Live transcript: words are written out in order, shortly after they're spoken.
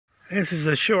This is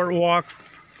a short walk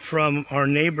from our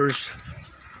neighbor's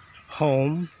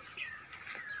home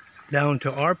down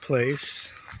to our place.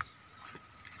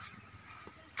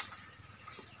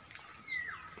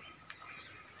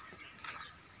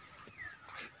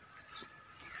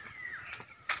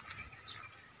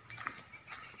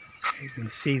 You can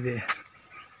see the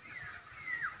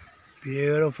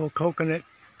beautiful coconut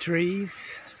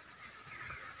trees,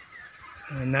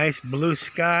 a nice blue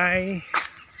sky,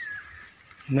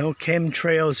 no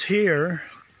chemtrails here.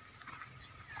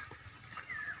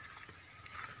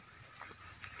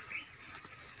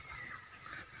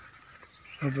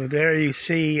 Over there you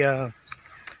see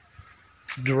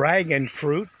dragon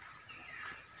fruit.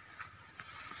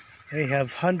 They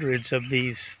have hundreds of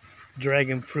these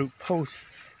dragon fruit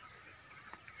posts.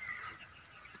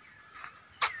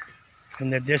 In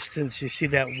the distance you see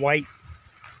that white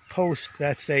post.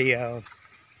 That's a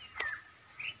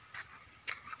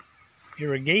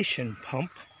irrigation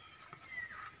pump.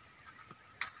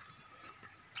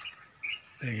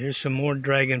 Here's some more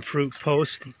dragon fruit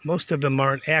posts. Most of them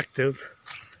aren't active.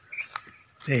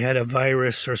 They had a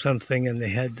virus or something and they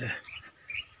had to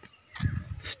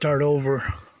start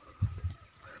over.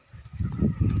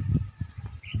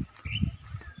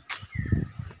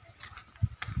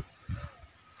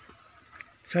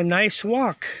 It's a nice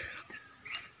walk.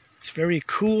 It's very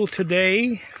cool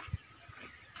today.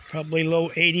 Probably low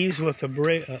 80s with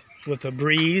a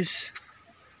breeze.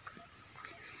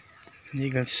 And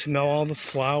you can smell all the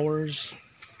flowers.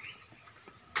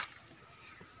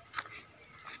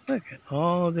 Look at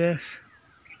all this.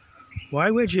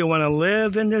 Why would you want to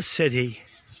live in the city?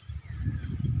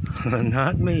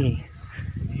 Not me.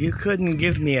 You couldn't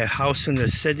give me a house in the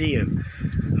city,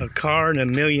 a car,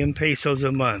 and $1,000,000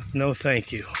 a month. No,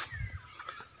 thank you.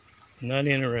 Not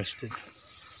interested.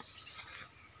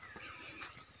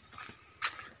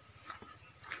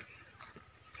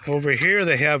 Over here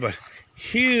they have a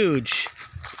huge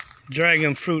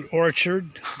dragon fruit orchard.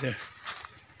 They're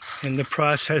in the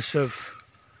process of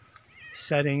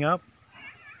setting up.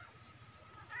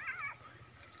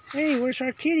 Hey, where's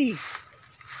our kitty?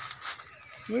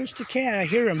 Where's the cat? I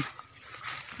hear him.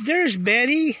 There's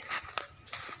Betty.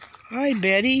 Hi,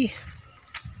 Betty.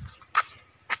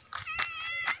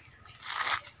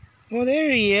 Well,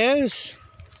 there he is.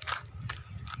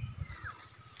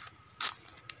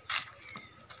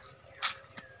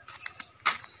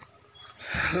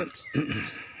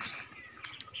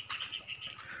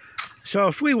 So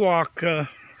if we walk a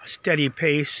steady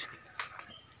pace,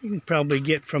 we can probably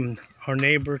get from our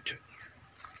neighbor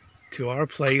to our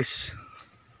place,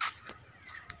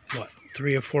 what,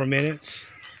 3 or 4 minutes?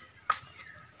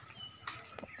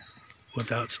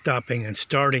 Without stopping and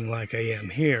starting like I am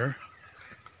here.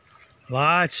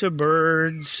 Lots of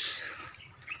birds.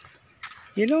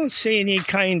 You don't see any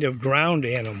kind of ground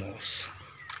animals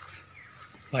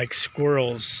like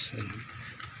squirrels and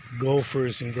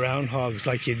gophers and groundhogs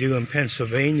like you do in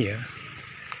Pennsylvania.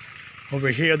 Over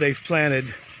here they've planted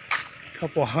a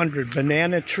couple hundred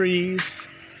banana trees.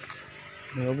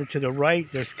 And over to the right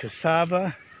there's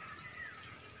cassava.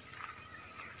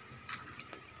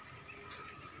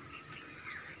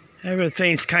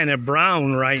 Everything's kind of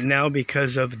brown right now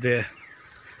because of the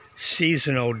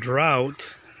seasonal drought.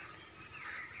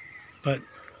 But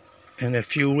in a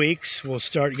few weeks we'll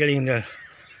start getting the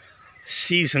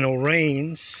seasonal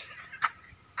rains.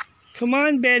 Come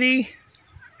on, Betty.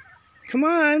 Come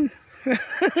on.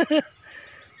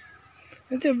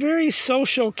 It's a very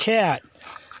social cat.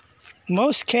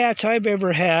 Most cats I've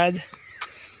ever had,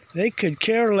 they could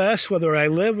care less whether I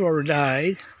live or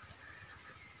died.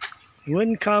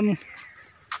 Wouldn't come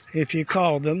if you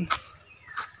called them.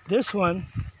 This one,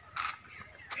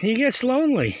 he gets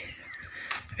lonely.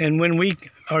 And when we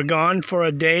are gone for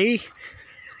a day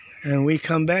and we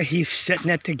come back, he's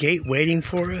sitting at the gate waiting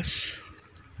for us.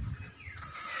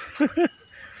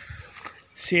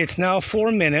 See, it's now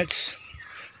 4 minutes.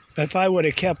 If I would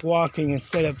have kept walking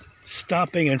instead of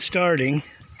stopping and starting,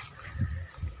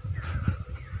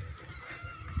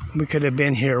 we could have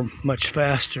been here much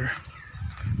faster.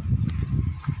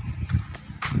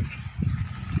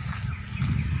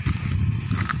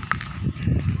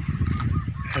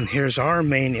 And here's our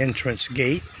main entrance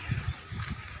gate.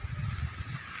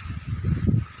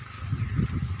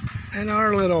 And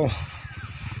our little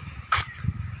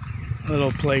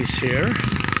place here.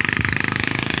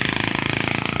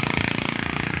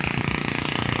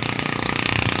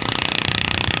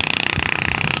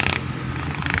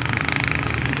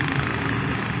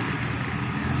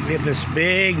 We have this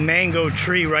big mango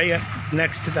tree right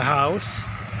next to the house.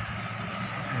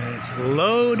 And it's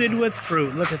loaded with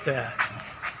fruit. Look at that.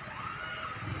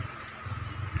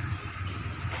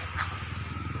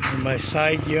 my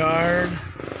side yard.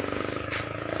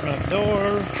 Front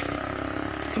door.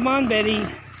 Come on, Betty.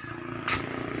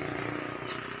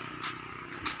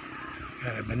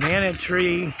 Got a banana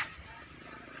tree.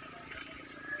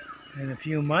 In a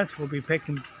few months, we'll be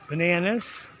picking bananas.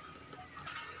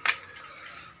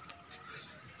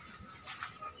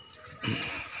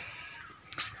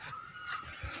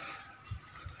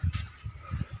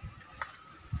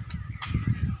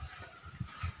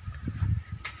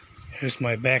 Here's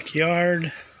my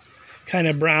backyard. Kind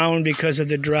of brown because of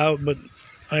the drought, but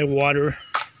I water,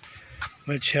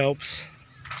 which helps.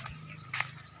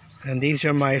 And these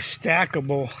are my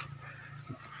stackable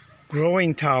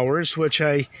growing towers, which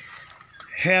I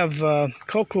have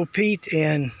cocoa peat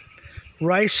and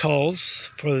rice hulls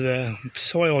for the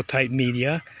soil type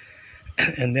media.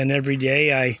 And then every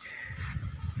day I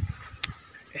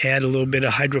add a little bit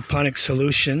of hydroponic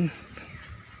solution.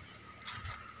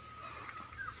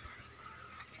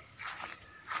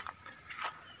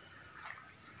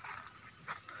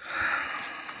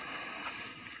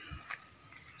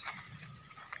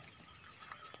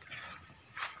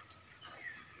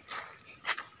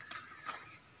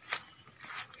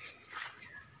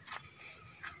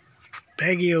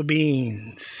 Baggy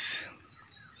beans.